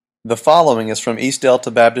The following is from East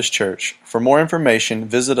Delta Baptist Church. For more information,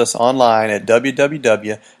 visit us online at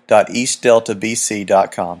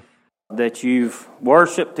www.eastdeltabc.com. That you've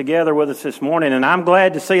worshiped together with us this morning, and I'm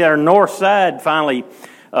glad to see our north side finally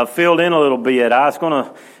filled in a little bit.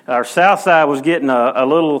 Our south side was getting a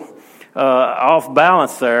little off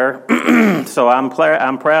balance there, so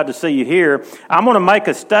I'm proud to see you here. I'm going to make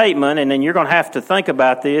a statement, and then you're going to have to think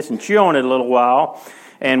about this and chew on it a little while.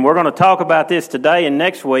 And we're going to talk about this today and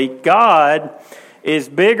next week. God is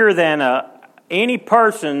bigger than any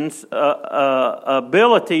person's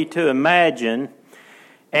ability to imagine.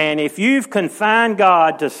 And if you've confined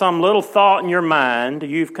God to some little thought in your mind,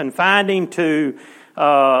 you've confined Him to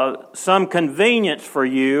some convenience for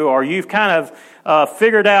you, or you've kind of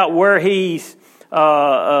figured out where He's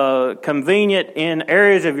convenient in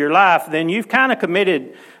areas of your life, then you've kind of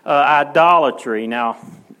committed idolatry. Now,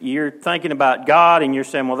 you're thinking about God and you're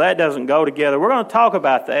saying, well, that doesn't go together. We're going to talk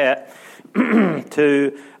about that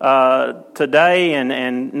today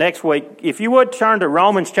and next week. If you would turn to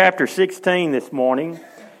Romans chapter 16 this morning,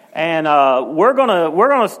 and we're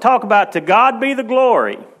going to talk about to God be the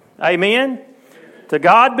glory. Amen? To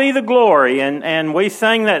God be the glory. And we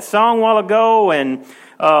sang that song a while ago, and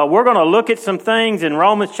we're going to look at some things in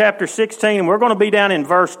Romans chapter 16, and we're going to be down in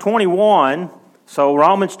verse 21. So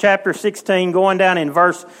Romans chapter 16, going down in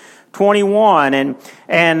verse 21. And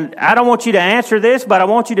I don't want you to answer this, but I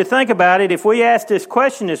want you to think about it. If we ask this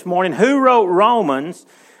question this morning, who wrote Romans?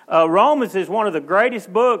 Romans is one of the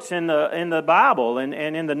greatest books in the Bible and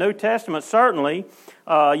in the New Testament, certainly.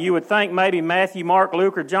 You would think maybe Matthew, Mark,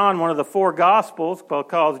 Luke, or John, one of the four Gospels,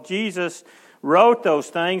 because Jesus wrote those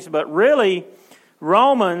things. But really,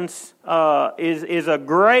 Romans is a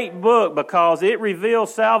great book because it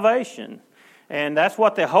reveals salvation. And that's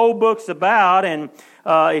what the whole book's about. And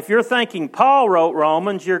if you're thinking Paul wrote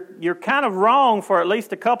Romans, you're kind of wrong for at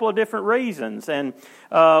least a couple of different reasons. And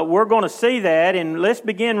we're going to see that. And let's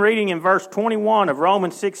begin reading in verse 21 of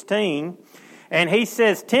Romans 16. And he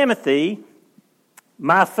says, Timothy,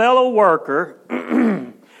 my fellow worker,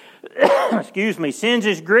 sends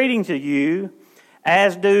his greeting to you,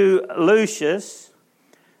 as do Lucius,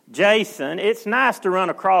 Jason. It's nice to run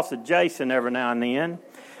across a Jason every now and then.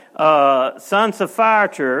 Sons of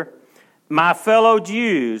Phyre, my fellow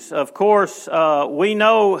Jews. Of course, we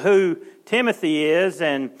know who Timothy is,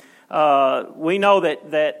 and we know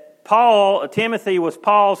that Timothy was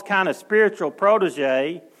Paul's kind of spiritual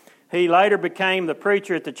protege. He later became the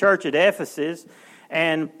preacher at the church at Ephesus,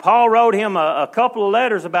 and Paul wrote him a couple of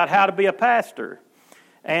letters about how to be a pastor.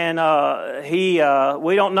 And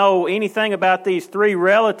we don't know anything about these three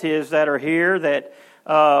relatives that are here that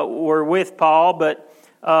were with Paul, but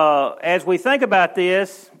as we think about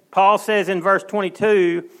this, Paul says in verse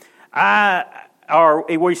 22,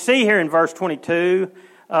 we see here in verse 22,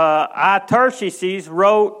 I, Tertius,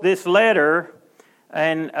 wrote this letter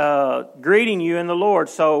and greeting you in the Lord.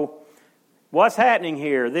 So what's happening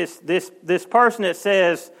here? This person that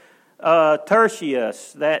says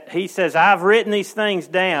Tertius, that he says, I've written these things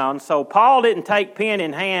down. So Paul didn't take pen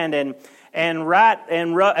in hand and write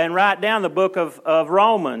down the book of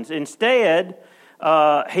Romans. Instead,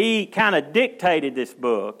 he kind of dictated this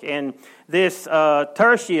book, and this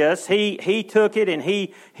Tertius, he took it and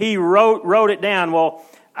he wrote it down. Well,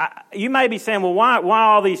 you may be saying, well, why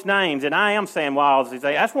all these names? And I am saying why all these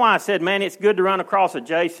names. That's why I said, man, it's good to run across a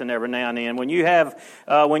Jason every now and then when you have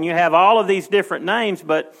all of these different names.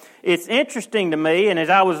 But it's interesting to me, and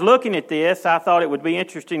as I was looking at this, I thought it would be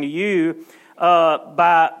interesting to you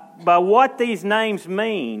by what these names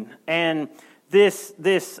mean. And This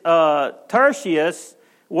Tertius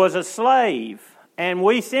was a slave, and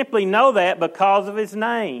we simply know that because of his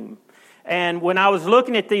name. And when I was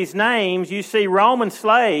looking at these names, you see Roman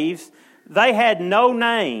slaves, they had no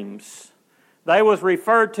names. They was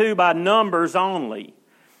referred to by numbers only.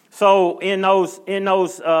 So in those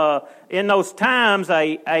times,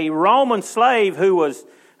 a Roman slave who was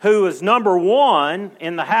number one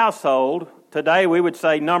in the household, today we would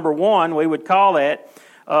say number one, we would call that.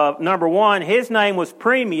 Number one, his name was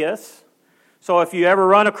Premius. So if you ever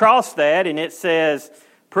run across that and it says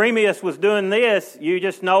Premius was doing this, you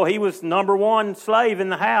just know he was number one slave in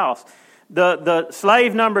the house. The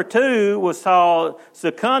slave number two was called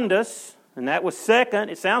Secundus, and that was second.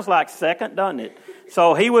 It sounds like second, doesn't it?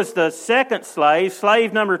 So he was the second slave.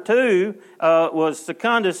 Slave number two was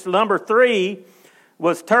Secundus. Number three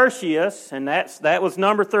was Tertius, and that was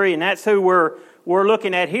number three, and that's who we're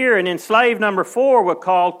looking at here. And then slave number 4 was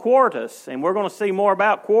called Quartus, and we're going to see more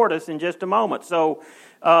about Quartus in just a moment. So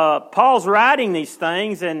Paul's writing these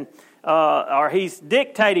things, and or he's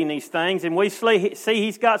dictating these things, and we see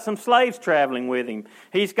he's got some slaves traveling with him.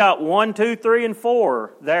 He's got 1, 2, 3, and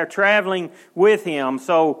 4. They're traveling with him.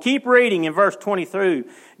 So keep reading in verse 22.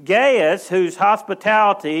 Gaius, whose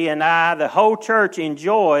hospitality and I, the whole church,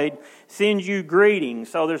 enjoyed, sends you greetings.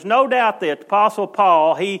 So there's no doubt that Apostle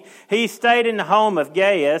Paul, he stayed in the home of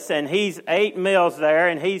Gaius, and he's ate meals there,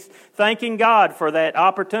 and he's thanking God for that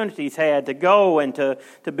opportunity he's had to go and to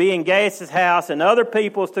be in Gaius' house, and other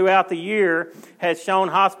peoples throughout the year has shown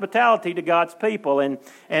hospitality to God's people.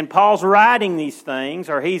 And Paul's writing these things,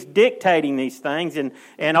 or he's dictating these things, and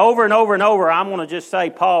over and over and over, I'm going to just say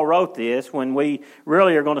Paul wrote this when we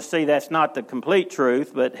really are going to see that's not the complete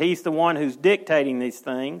truth, but he's the one who's dictating these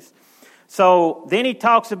things. So then he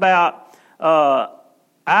talks about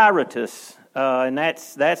Aretas, and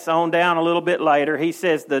that's on down a little bit later. He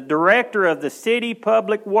says, the director of the city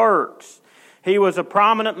public works. He was a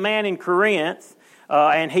prominent man in Corinth,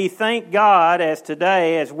 and he thanked God as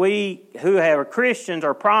today, as we who are Christians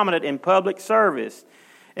are prominent in public service.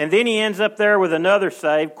 And then he ends up there with another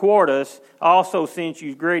saved, Quartus, also sends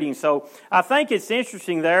you greetings. So I think it's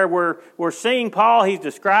interesting there. We're seeing Paul. He's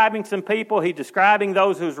describing some people. He's describing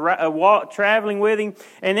those who's traveling with him.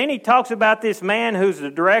 And then he talks about this man who's the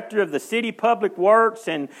director of the city public works,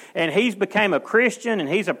 and he's became a Christian, and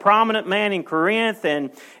he's a prominent man in Corinth, and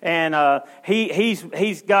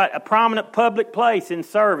he's got a prominent public place in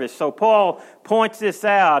service. So Paul points this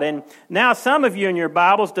out. And now some of you in your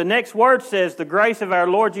Bibles, the next word says, the grace of our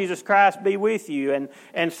Lord Jesus Christ be with you.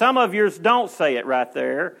 And some of yours don't say it right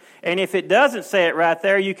there. And if it doesn't say it right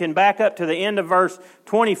there, you can back up to the end of verse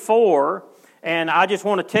 24. And I just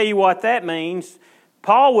want to tell you what that means.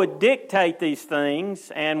 Paul would dictate these things,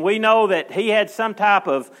 and we know that he had some type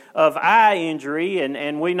of eye injury,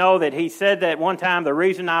 and we know that he said that one time, the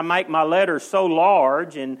reason I make my letters so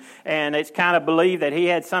large, and it's kind of believed that he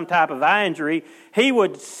had some type of eye injury. He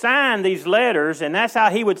would sign these letters, and that's how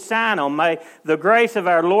he would sign them. May the grace of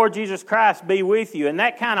our Lord Jesus Christ be with you. And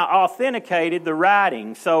that kind of authenticated the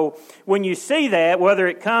writing. So when you see that, whether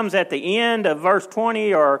it comes at the end of verse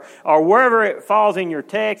 20 or wherever it falls in your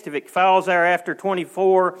text, if it falls there after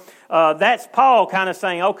 24, that's Paul kind of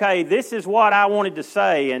saying, okay, this is what I wanted to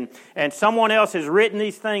say, and someone else has written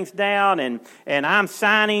these things down, and I'm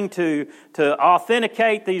signing to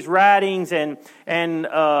authenticate these writings, and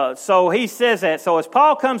so he says that. So as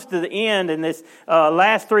Paul comes to the end in this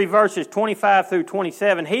last three verses, 25 through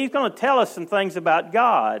 27, he's going to tell us some things about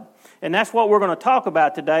God. And that's what we're going to talk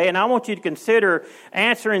about today. And I want you to consider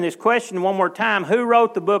answering this question one more time. Who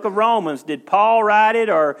wrote the book of Romans? Did Paul write it,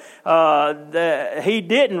 or he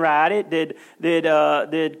didn't write it?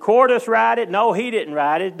 Did Quartus write it? No, he didn't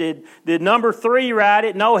write it. Did number 3 write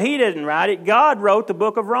it? No, he didn't write it. God wrote the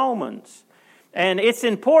book of Romans. And it's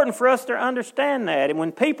important for us to understand that. And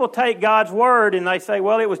when people take God's word and they say,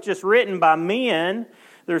 well, it was just written by men,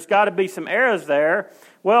 there's got to be some errors there.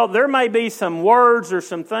 Well, there may be some words or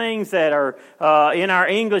some things that are in our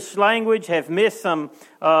English language have missed some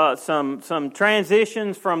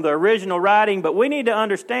transitions from the original writing, but we need to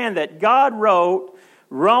understand that God wrote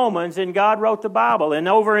Romans and God wrote the Bible. And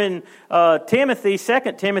over in Timothy, 2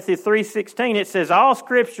 Timothy 3:16, it says, all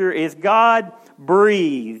Scripture is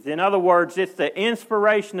God-breathed. In other words, it's the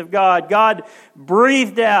inspiration of God. God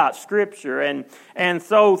breathed out Scripture. And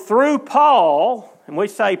so through Paul, and we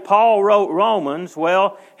say Paul wrote Romans,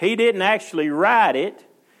 well, he didn't actually write it,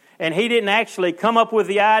 and he didn't actually come up with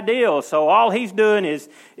the ideal. So all he's doing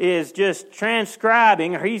is just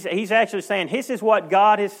transcribing, or he's actually saying, this is what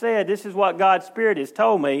God has said, this is what God's Spirit has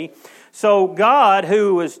told me. So God,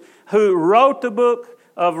 who wrote the book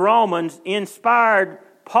of Romans, inspired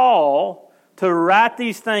Paul to write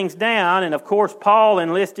these things down. And of course, Paul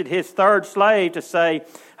enlisted his third slave to say,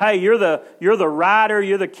 hey, you're the writer,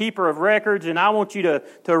 you're the keeper of records, and I want you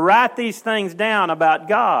to write these things down about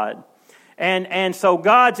God. And so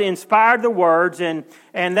God's inspired the words, and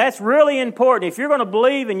that's really important. If you're going to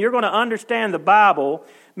believe and you're going to understand the Bible,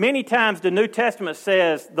 many times the New Testament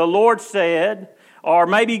says, the Lord said, or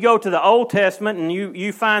maybe you go to the Old Testament and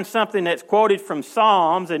you find something that's quoted from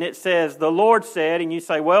Psalms, and it says, the Lord said, and you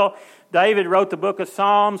say, well, David wrote the book of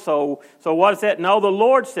Psalms, so what is that? No, the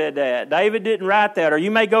Lord said that. David didn't write that. Or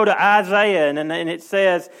you may go to Isaiah, and it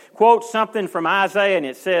says, quote something from Isaiah, and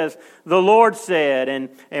it says, the Lord said.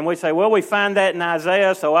 And we say, well, we find that in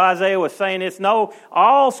Isaiah, so Isaiah was saying this. No,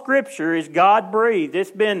 all Scripture is God-breathed.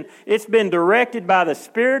 It's been directed by the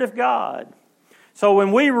Spirit of God So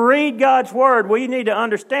when we read God's Word, we need to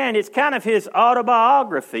understand it's kind of His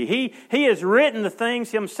autobiography. He has written the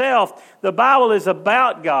things Himself. The Bible is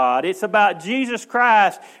about God. It's about Jesus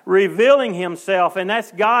Christ revealing Himself, and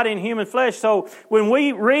that's God in human flesh. So when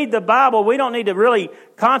we read the Bible, we don't need to really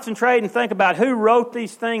concentrate and think about who wrote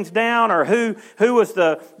these things down, or who was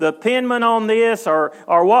the penman on this, or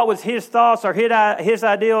what was his thoughts or his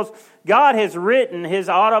ideals. God has written His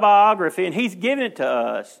autobiography, and He's given it to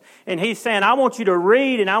us. And He's saying, I want you to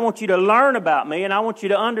read, and I want you to learn about me, and I want you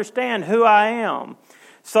to understand who I am.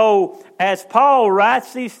 So as Paul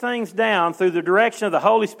writes these things down through the direction of the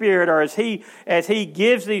Holy Spirit, or as he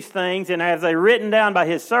gives these things, and as they're written down by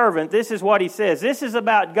his servant, this is what he says. This is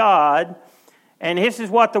about God, and this is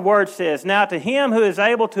what the Word says. Now to Him who is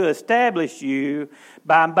able to establish you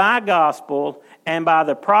by my gospel and by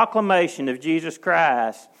the proclamation of Jesus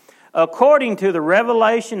Christ, according to the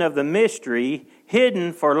revelation of the mystery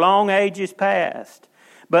hidden for long ages past,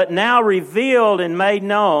 but now revealed and made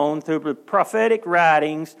known through the prophetic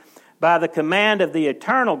writings by the command of the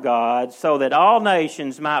eternal God, so that all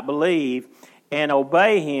nations might believe and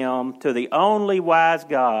obey Him, to the only wise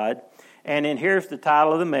God. And then here's the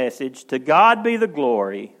title of the message: To God be the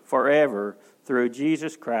glory forever through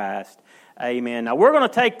Jesus Christ. Amen. Now we're going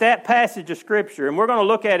to take that passage of Scripture and we're going to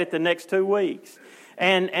look at it the next 2 weeks.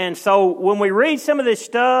 And so when we read some of this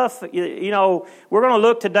stuff, you know, we're going to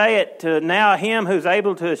look today at now Him who's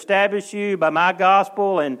able to establish you by my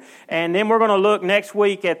gospel, and then we're going to look next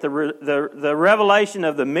week at the revelation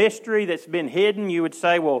of the mystery that's been hidden. You would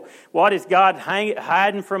say, well, what is God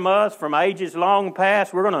hiding from us from ages long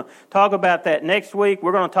past? We're going to talk about that next week.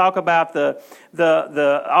 We're going to talk about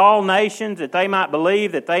the all nations, that they might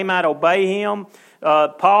believe, that they might obey Him.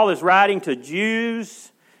 Paul is writing to Jews.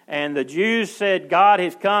 And the Jews said, God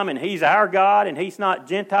has come and He's our God and He's not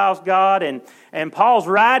Gentiles' God. And Paul's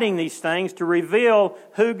writing these things to reveal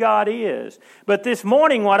who God is. But this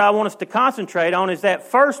morning what I want us to concentrate on is that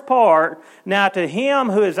first part. Now to Him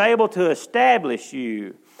who is able to establish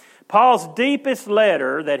you. Paul's deepest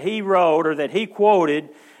letter that he wrote, or that he quoted,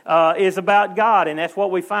 is about God. And that's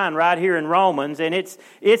what we find right here in Romans. And it's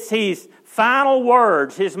His final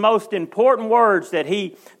words, His most important words that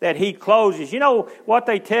he closes. You know what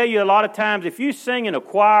they tell you a lot of times, if you sing in a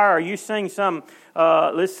choir, or you sing some,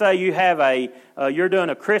 let's say you have you're doing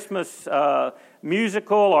a Christmas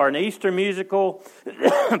musical or an Easter musical,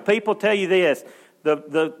 people tell you this: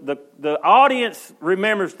 the audience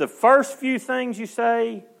remembers the first few things you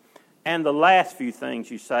say and the last few things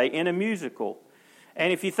you say in a musical.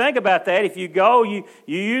 And if you think about that, if you go, you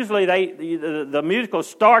usually the musical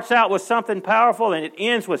starts out with something powerful and it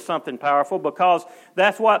ends with something powerful, because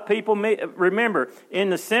that's what people remember. In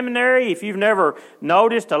the seminary, if you've never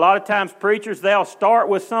noticed, a lot of times preachers, they'll start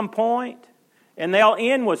with some point and they'll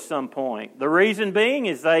end with some point. The reason being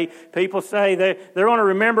is people say they're going to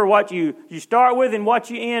remember what you start with and what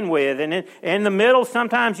you end with. And in the middle,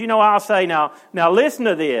 sometimes, you know, I'll say, now listen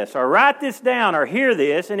to this, or write this down, or hear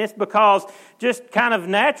this. And it's because just kind of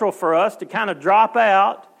natural for us to kind of drop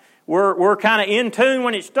out. We're kind of in tune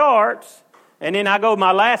when it starts. And then I go to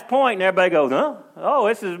my last point and everybody goes, oh,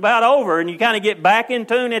 this is about over. And you kind of get back in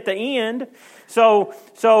tune at the end. So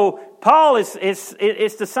Paul it's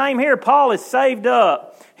the same here. Paul has saved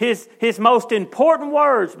up his most important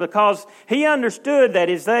words, because he understood that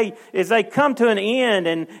as they come to an end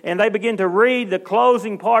and they begin to read the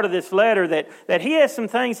closing part of this letter, that he has some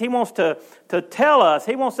things he wants to tell us.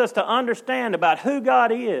 He wants us to understand about who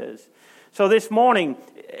God is. So this morning,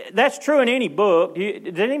 that's true in any book.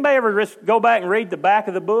 Did anybody ever just go back and read the back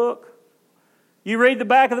of the book? You read the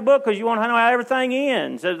back of the book because you want to know how everything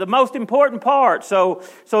ends. The most important part. So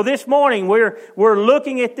this morning we're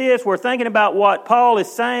looking at this. We're thinking about what Paul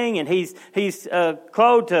is saying, and he's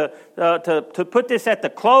clothed to put this at the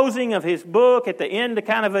closing of his book, at the end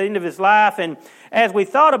of his life. And as we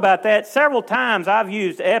thought about that, several times I've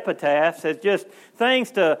used epitaphs as just things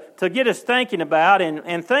to get us thinking about,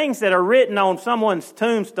 and things that are written on someone's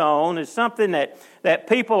tombstone is something that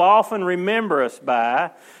people often remember us by.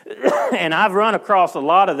 And I've run across a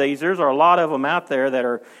lot of these. There's a lot of them out there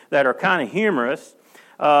that are kind of humorous.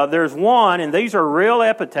 There's one, and these are real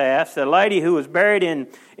epitaphs. A lady who was buried in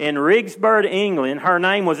Rigsburg, England. Her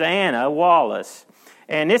name was Anna Wallace.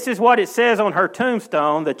 And this is what it says on her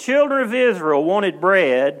tombstone: the children of Israel wanted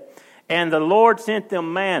bread, and the Lord sent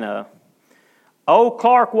them manna. Old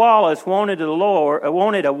Clark Wallace wanted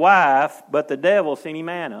a wife, but the devil sent him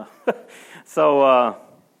manna. So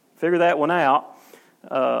figure that one out.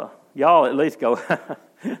 Y'all at least go,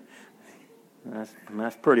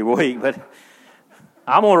 that's pretty weak, but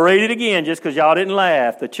I'm going to read it again just because y'all didn't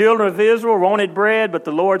laugh. The children of Israel wanted bread, but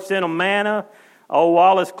the Lord sent them manna. Old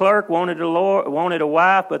Wallace Clerk wanted a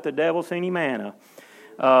wife, but the devil sent him Anna.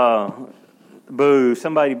 Boo!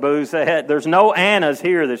 Somebody boos that. There's no Annas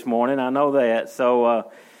here this morning. I know that.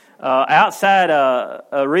 So outside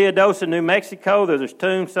Ruidoso, New Mexico, there's a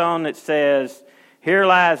tombstone that says, "Here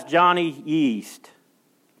lies Johnny Yeast.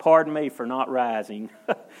 Pardon me for not rising."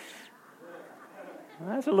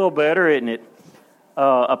 That's a little better, isn't it?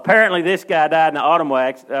 Apparently this guy died in an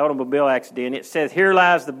automobile accident. It says, "Here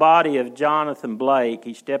lies the body of Jonathan Blake.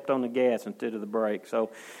 He stepped on the gas instead of the brake." So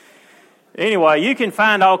anyway, you can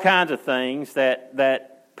find all kinds of things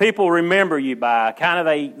that people remember you by. Kind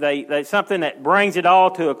of they something that brings it all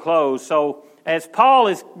to a close. So as Paul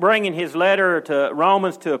is bringing his letter to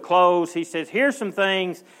Romans to a close, he says, here's some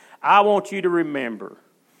things I want you to remember.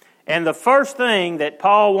 And the first thing that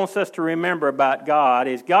Paul wants us to remember about God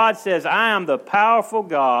is God says, "I am the powerful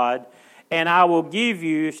God, and I will give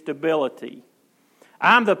you stability."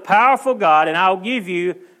 I'm the powerful God, and I'll give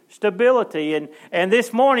you stability. And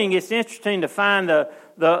this morning it's interesting to find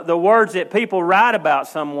the words that people write about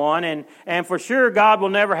someone, and for sure God will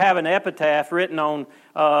never have an epitaph written on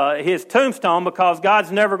his tombstone because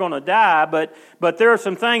God's never going to die, but there are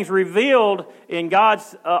some things revealed in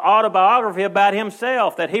God's autobiography about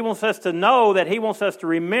himself that he wants us to know, that he wants us to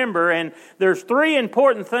remember. And there's three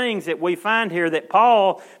important things that we find here that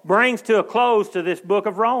Paul brings to a close to this book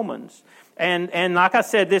of Romans. And like I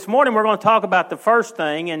said, this morning we're going to talk about the first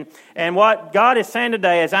thing. And what God is saying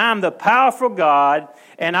today is, I'm the powerful God,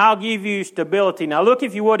 and I'll give you stability. Now look,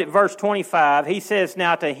 if you would, at verse 25. He says,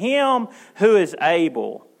 "Now to him who is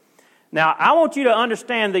able." Now I want you to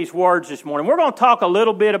understand these words this morning. We're going to talk a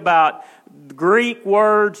little bit about Greek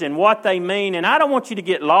words and what they mean. And I don't want you to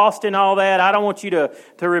get lost in all that. I don't want you to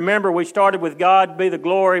remember we started with God be the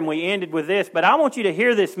glory and we ended with this. But I want you to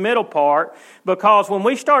hear this middle part, because when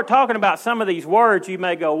we start talking about some of these words, you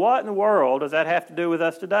may go, what in the world does that have to do with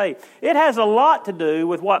us today? It has a lot to do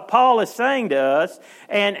with what Paul is saying to us.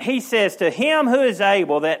 And he says, to him who is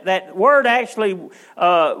able, that word actually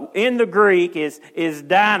in the Greek is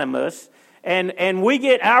dynamis. And we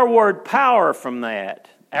get our word power from that.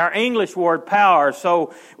 Our English word power.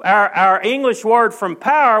 So our English word from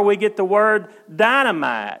power, we get the word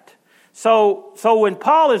dynamite. So when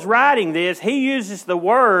Paul is writing this, he uses the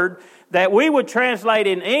word that we would translate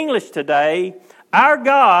in English today. Our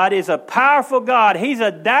God is a powerful God. He's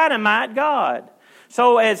a dynamite God.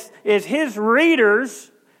 So as his readers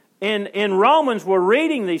in Romans were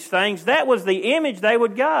reading these things, that was the image they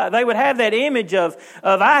would get. They would have that image of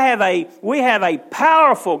we have a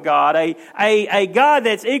powerful God, a God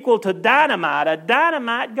that's equal to dynamite, a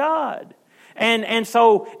dynamite God. And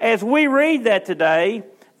so as we read that today,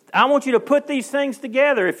 I want you to put these things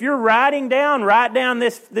together. If you're write down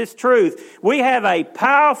this truth. We have a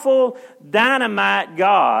powerful dynamite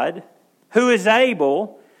God who is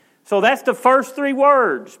able. So that's the first three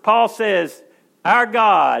words. Paul says, our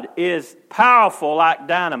God is powerful like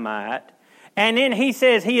dynamite. And then he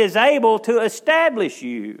says he is able to establish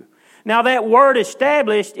you. Now that word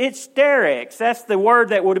established, it's sterex. That's the word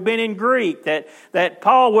that would have been in Greek that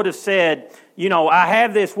Paul would have said, I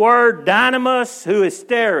have this word dynamis who is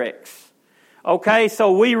sterex. Okay,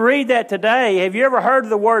 so we read that today. Have you ever heard of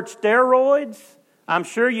the word steroids? I'm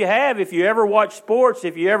sure you have if you ever watch sports,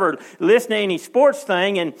 if you ever listen to any sports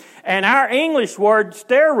thing. And our English word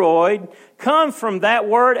steroid comes from that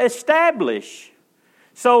word establish.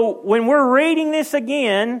 So when we're reading this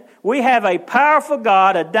again, we have a powerful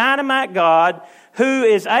God, a dynamite God, who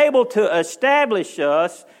is able to establish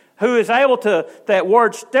us, who is able to, that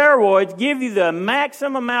word steroids, give you the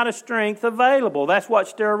maximum amount of strength available. That's what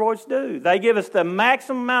steroids do. They give us the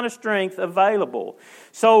maximum amount of strength available.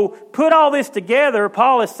 So put all this together,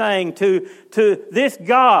 Paul is saying to this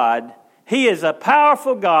God, he is a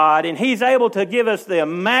powerful God, and he's able to give us the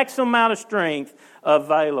maximum amount of strength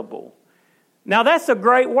available. Now that's a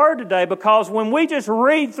great word today, because when we just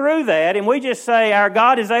read through that and we just say our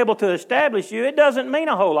God is able to establish you, it doesn't mean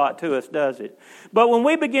a whole lot to us, does it? But when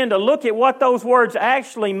we begin to look at what those words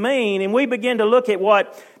actually mean, and we begin to look at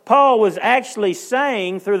what Paul was actually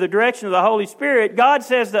saying through the direction of the Holy Spirit, God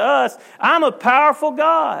says to us, I'm a powerful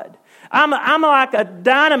God. I'm like a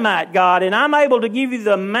dynamite God, and I'm able to give you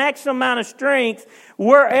the maximum amount of strength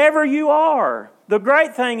wherever you are. The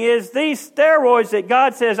great thing is these steroids that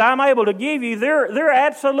God says I'm able to give you, they're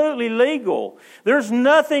absolutely legal. There's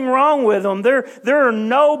nothing wrong with them. There are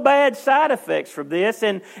no bad side effects from this.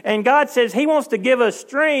 And God says he wants to give us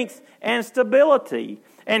strength and stability.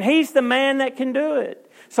 And he's the man that can do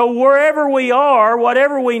it. So wherever we are,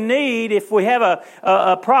 whatever we need, if we have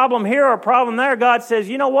a problem here or a problem there, God says,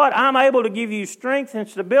 you know what? I'm able to give you strength and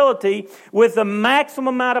stability with the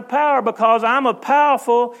maximum amount of power because I'm a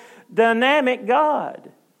powerful, dynamic God.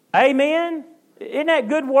 Amen? Isn't that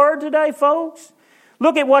good word today, folks?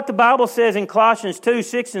 Look at what the Bible says in Colossians 2,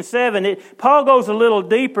 6 and 7. Paul goes a little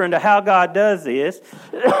deeper into how God does this.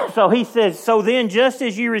 So he says, so then just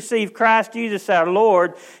as you receive Christ Jesus our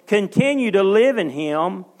Lord, continue to live in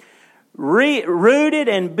Him, rooted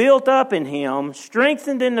and built up in Him,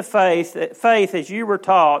 strengthened in the faith as you were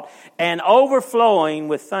taught, and overflowing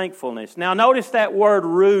with thankfulness. Now notice that word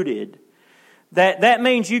rooted. That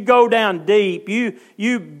means you go down deep.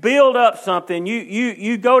 You build up something.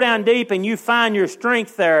 You go down deep and you find your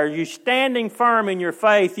strength there. You're standing firm in your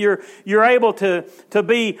faith. You're able to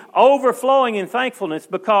be overflowing in thankfulness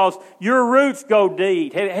because your roots go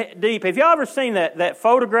deep. Have you ever seen that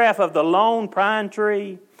photograph of the lone pine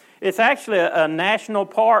tree? It's actually a national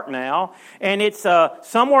park now, and it's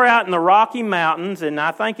somewhere out in the Rocky Mountains, and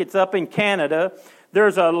I think it's up in Canada.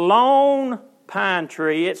 There's a lone pine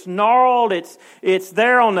tree. It's gnarled. It's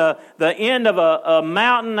there on the end of a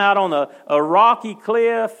mountain out on a rocky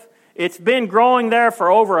cliff. It's been growing there for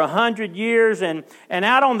over 100 years, and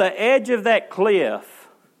out on the edge of that cliff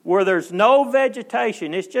where there's no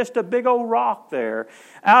vegetation, it's just a big old rock there.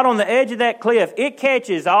 Out on the edge of that cliff, it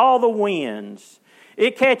catches all the winds.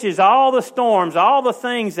 It catches all the storms, all the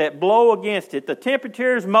things that blow against it. The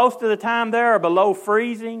temperatures most of the time there are below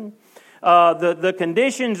freezing. The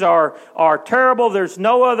conditions are terrible. There's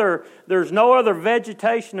no other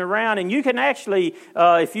vegetation around, and you can actually,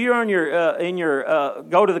 if you're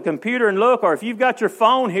go to the computer and look, or if you've got your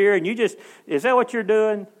phone here and is that what you're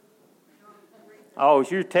doing? Oh,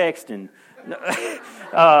 you're texting.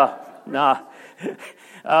 Nah.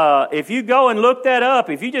 If you go and look that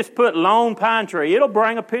up, if you just put lone pine tree, it'll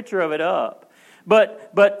bring a picture of it up.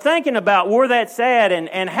 But thinking about where that's at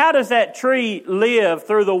and how does that tree live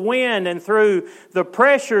through the wind and through the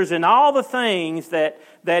pressures and all the things that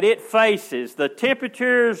it faces, the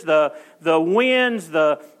temperatures, the winds,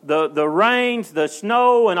 the rains, the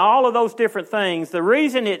snow, and all of those different things. The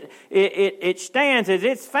reason it stands is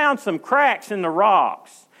it's found some cracks in the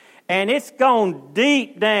rocks. And it's gone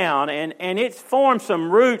deep down and it's formed some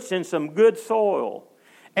roots in some good soil.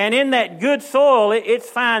 And in that good soil, it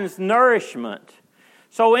finds nourishment.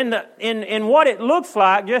 So in what it looks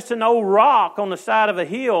like, just an old rock on the side of a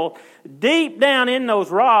hill, deep down in those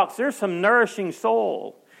rocks, there's some nourishing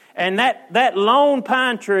soil. And that lone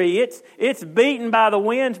pine tree, it's beaten by the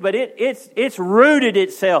winds, but it's rooted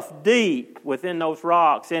itself deep within those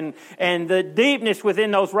rocks, and the deepness within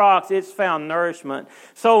those rocks, it's found nourishment.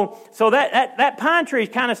 So that pine tree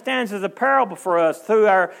kind of stands as a parable for us through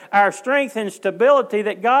our strength and stability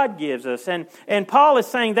that God gives us. And Paul is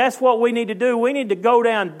saying that's what we need to do. We need to go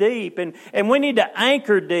down deep, and we need to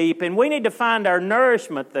anchor deep, and we need to find our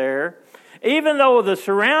nourishment there. Even though the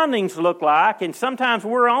surroundings look like, and sometimes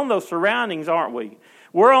we're on those surroundings, aren't we?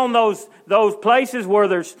 We're on those places where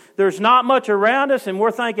there's not much around us, and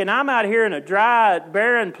we're thinking, I'm out here in a dry,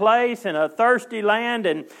 barren place in a thirsty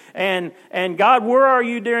land, and God, where are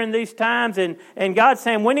you during these times? And God's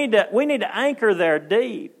saying we need to anchor there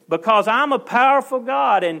deep, because I'm a powerful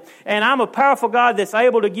God, and I'm a powerful God that's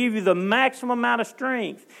able to give you the maximum amount of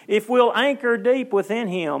strength if we'll anchor deep within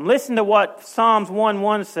Him. Listen to what Psalms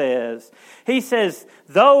 1:1 says. He says,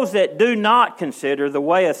 those that do not consider the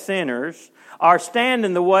way of sinners stand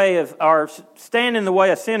in the way of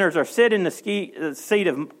sinners, or sit in the seat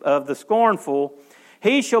of the scornful,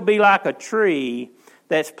 he shall be like a tree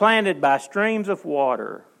that's planted by streams of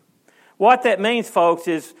water. What that means, folks,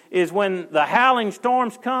 is when the howling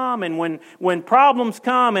storms come, and when problems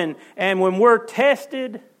come, and when we're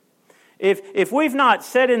tested, if we've not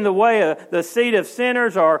sat in the way of the seat of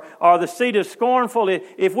sinners or the seat of scornful,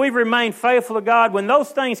 if we've remained faithful to God, when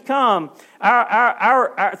those things come,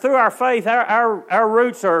 through our faith, our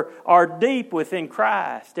roots are deep within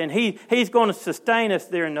Christ, and He's going to sustain us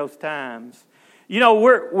during those times. You know,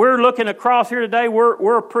 we're looking across here today.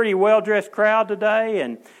 We're a pretty well dressed crowd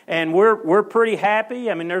today, and we're pretty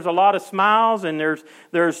happy. I mean, there's a lot of smiles, and there's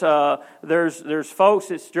folks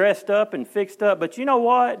that's dressed up and fixed up. But you know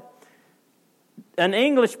what? An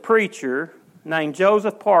English preacher named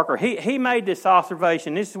Joseph Parker, he made this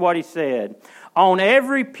observation. This is what he said: on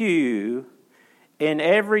every pew in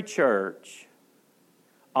every church,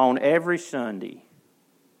 on every Sunday,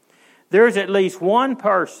 there's at least one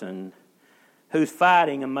person who's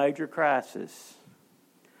fighting a major crisis.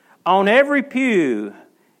 On every pew,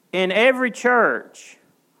 in every church,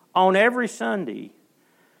 on every Sunday,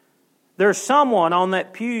 there's someone on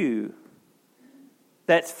that pew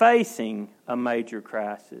that's facing a major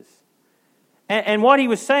crisis. And what he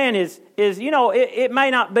was saying is it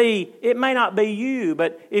may not be you,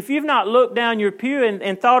 but if you've not looked down your pew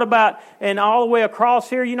and thought about, and all the way across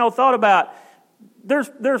here, thought about,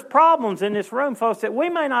 there's problems in this room, folks, that we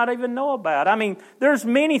may not even know about. I mean, there's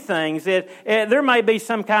many things that there may be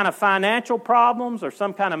some kind of financial problems or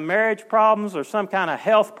some kind of marriage problems or some kind of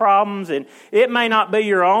health problems, and it may not be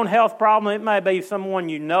your own health problem. It may be someone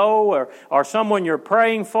you know or someone you're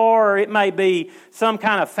praying for, or it may be some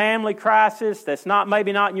kind of family crisis that's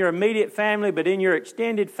maybe not in your immediate family, but in your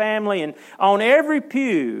extended family. And on every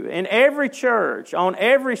pew, in every church, on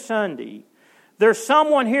every Sunday, there's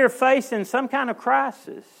someone here facing some kind of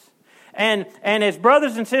crisis. And as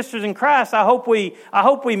brothers and sisters in Christ, I hope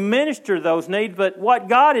we minister those needs. But what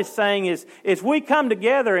God is saying is we come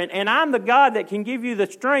together, and I'm the God that can give you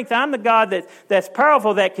the strength. I'm the God that's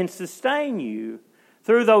powerful, that can sustain you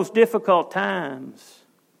through those difficult times.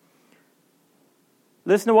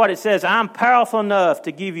 Listen to what it says. I'm powerful enough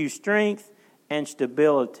to give you strength and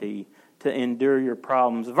stability to endure your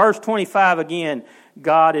problems. Verse 25 again,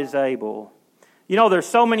 God is able. There's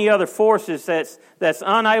so many other forces that's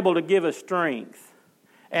unable to give us strength.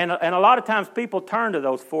 And a lot of times people turn to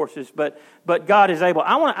those forces, but God is able.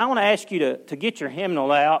 I want to ask you to get your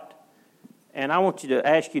hymnal out, and I want you to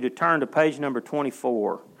ask you to turn to page number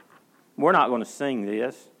 24. We're not going to sing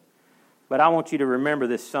this, but I want you to remember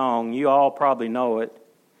this song. You all probably know it.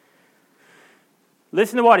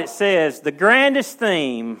 Listen to what it says. The grandest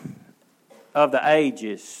theme of the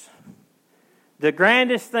ages, the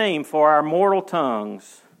grandest theme for our mortal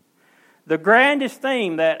tongues, the grandest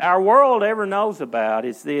theme that our world ever knows about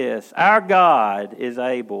is this: our God is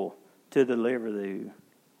able to deliver thee.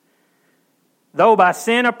 Though by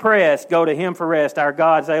sin oppressed, go to Him for rest. Our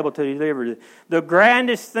God is able to deliver thee. The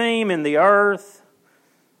grandest theme in the earth,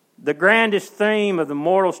 the grandest theme of the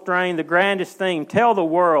mortal strain, the grandest theme, tell the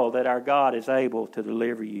world that our God is able to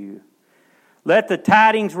deliver you. Let the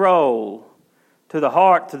tidings roll to the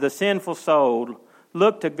heart, to the sinful soul.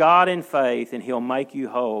 Look to God in faith, and He'll make you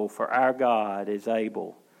whole, for our God is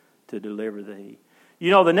able to deliver thee.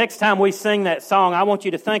 The next time we sing that song, I want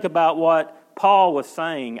you to think about what Paul was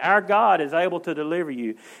saying. Our God is able to deliver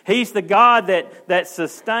you. He's the God that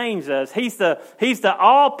sustains us. He's the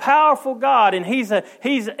all-powerful God, and He's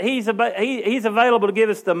available to give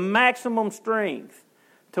us the maximum strength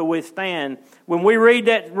to withstand. When we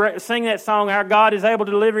sing that song, our God is able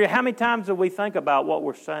to deliver you, how many times do we think about what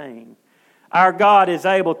we're saying? Our God is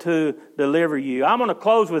able to deliver you. I'm going to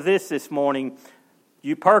close with this morning.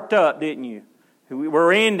 You perked up, didn't you?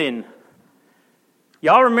 We're ending.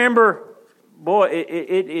 Y'all remember, boy,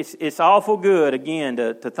 it's awful good, again,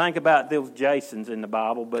 to think about those Jasons in the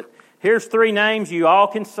Bible, but here's 3 names you all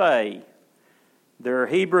can say. They're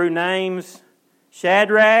Hebrew names: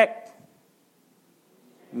 Shadrach,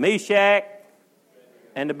 Meshach,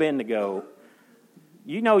 and Abednego.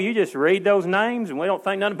 You just read those names and we don't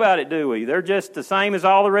think nothing about it, do we? They're just the same as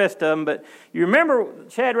all the rest of them. But you remember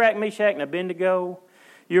Shadrach, Meshach, and Abednego?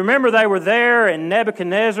 You remember they were there and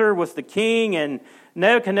Nebuchadnezzar was the king, and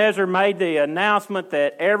Nebuchadnezzar made the announcement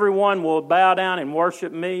that everyone will bow down and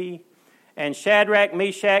worship me. And Shadrach,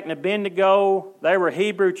 Meshach, and Abednego, they were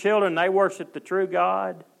Hebrew children. They worshiped the true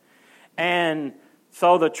God. And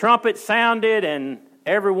so the trumpet sounded and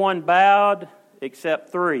everyone bowed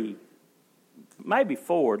except 3. Maybe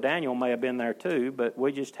 4. Daniel may have been there too, but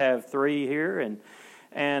we just have 3 here.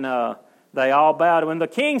 And they all bowed. When the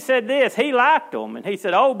king said this, he liked them. And he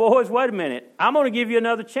said, "Oh, boys, wait a minute. I'm going to give you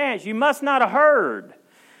another chance. You must not have heard.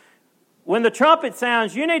 When the trumpet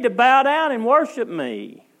sounds, you need to bow down and worship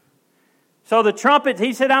me." So the trumpet,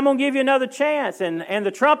 he said, "I'm going to give you another chance." And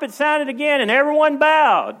the trumpet sounded again, and everyone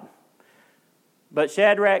bowed. But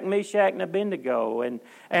Shadrach, Meshach, and Abednego.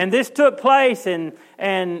 And this took place, and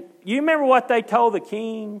you remember what they told the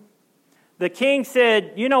king? The king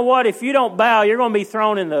said, "You know what? If you don't bow, you're going to be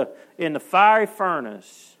thrown in the fiery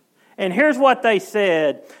furnace." And here's what they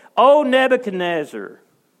said: "O Nebuchadnezzar,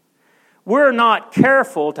 we're not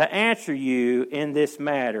careful to answer you in this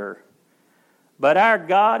matter, but our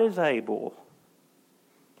God is able.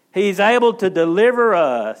 He's able to deliver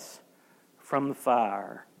us from the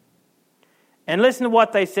fire." And listen to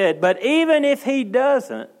what they said: "But even if He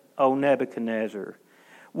doesn't, O Nebuchadnezzar,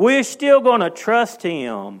 we're still going to trust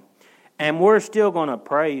Him, and we're still going to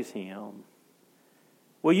praise Him."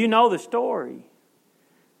 Well, you know the story.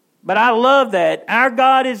 But I love that. Our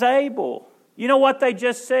God is able. You know what they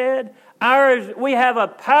just said? We have a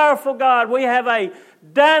powerful God. We have a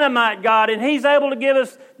dynamite God, and He's able to give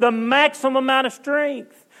us the maximum amount of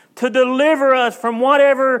strength. to deliver us from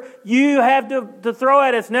whatever you have to throw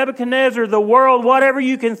at us. Nebuchadnezzar, the world, whatever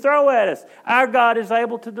you can throw at us. Our God is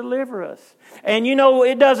able to deliver us. And you know,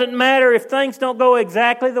 it doesn't matter if things don't go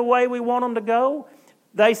exactly the way we want them to go.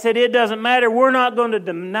 They said it doesn't matter. We're not going to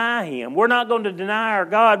deny Him. We're not going to deny our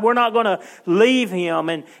God. We're not going to leave Him.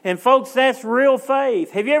 And folks, that's real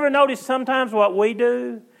faith. Have you ever noticed sometimes what we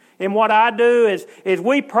do and what I do is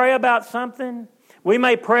we pray about something. We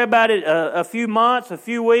may pray about it a few months, a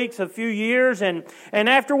few weeks, a few years, and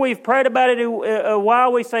after we've prayed about it a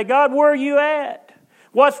while, we say, God, where are you at?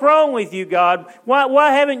 What's wrong with you, God?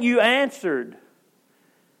 Why haven't you answered?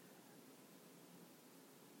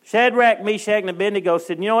 Shadrach, Meshach, and Abednego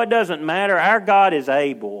said, you know, it doesn't matter. Our God is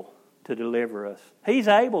able to deliver us. He's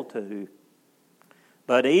able to.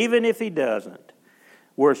 But even if He doesn't,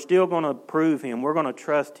 we're still going to prove Him. We're going to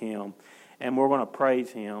trust Him. And we're going to praise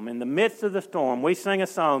Him. In the midst of the storm, we sing a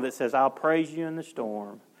song that says, I'll praise you in the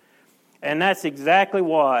storm. And that's exactly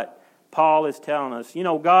what Paul is telling us. You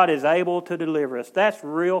know, God is able to deliver us. That's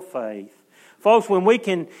real faith. Folks, when we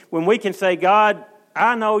can say, God,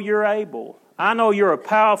 I know you're able. I know you're a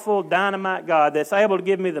powerful, dynamite God that's able to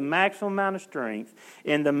give me the maximum amount of strength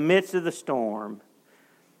in the midst of the storm,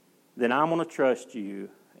 then I'm going to trust you,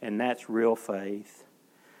 and that's real faith.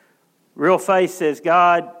 Real faith says,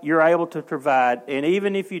 God, you're able to provide, and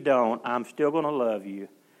even if you don't, I'm still going to love you,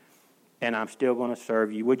 and I'm still going to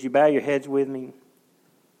serve you. Would you bow your heads with me?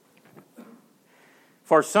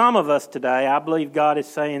 For some of us today, I believe God is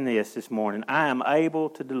saying this morning, I am able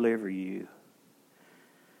to deliver you.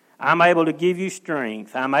 I'm able to give you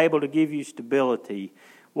strength. I'm able to give you stability.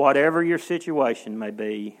 Whatever your situation may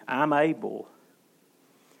be, I'm able.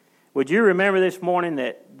 Would you remember this morning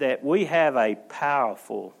that we have a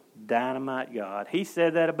powerful, dynamite God? He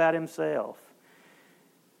said that about Himself.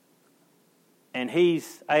 And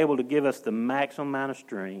He's able to give us the maximum amount of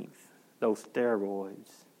strength, those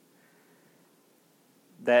steroids,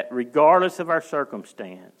 that regardless of our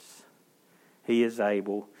circumstance, He is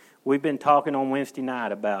able. We've been talking on Wednesday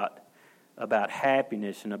night about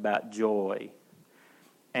happiness and about joy.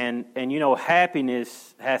 And you know,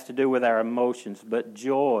 happiness has to do with our emotions, but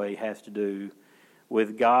joy has to do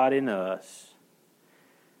with God in us.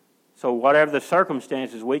 So whatever the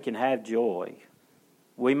circumstances, we can have joy.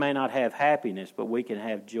 We may not have happiness, but we can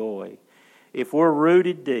have joy. If we're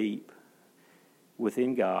rooted deep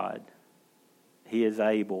within God, He is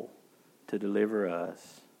able to deliver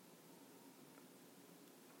us.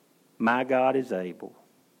 My God is able.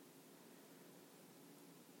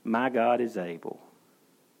 My God is able.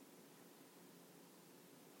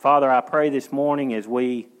 Father, I pray this morning as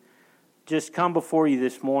we just come before you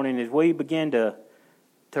this morning, as we begin to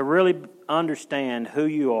really understand who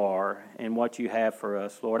you are and what you have for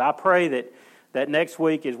us, Lord. I pray that next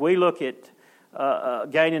week as we look at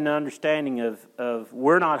gaining an understanding of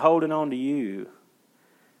we're not holding on to you,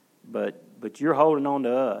 but you're holding on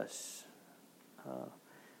to us.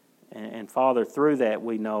 And Father, through that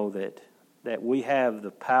we know that we have the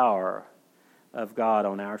power of God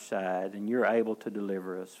on our side, and you're able to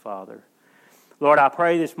deliver us, Father. Lord, I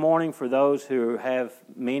pray this morning for those who have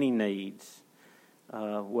many needs,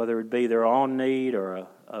 whether it be their own need or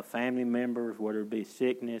a family member, whether it be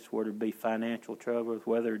sickness, whether it be financial troubles,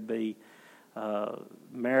 whether it be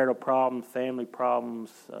marital problems, family problems,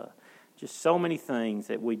 just so many things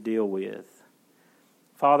that we deal with.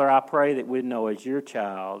 Father, I pray that we know as your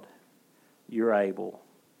child, you're able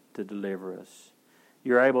to deliver us.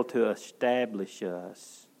 You're able to establish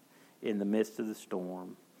us in the midst of the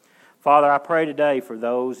storm. Father, I pray today for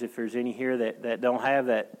those, if there's any here that don't have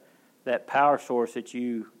that power source that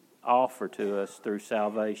you offer to us through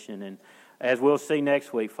salvation. And as we'll see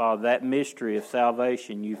next week, Father, that mystery of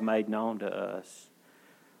salvation you've made known to us.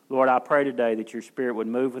 Lord, I pray today that your Spirit would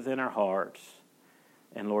move within our hearts,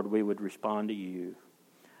 and Lord, we would respond to you.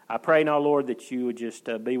 I pray now, Lord, that you would just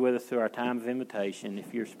be with us through our time of invitation.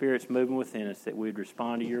 If your Spirit's moving within us, that we would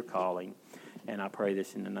respond to your calling. And I pray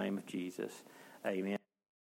this in the name of Jesus. Amen.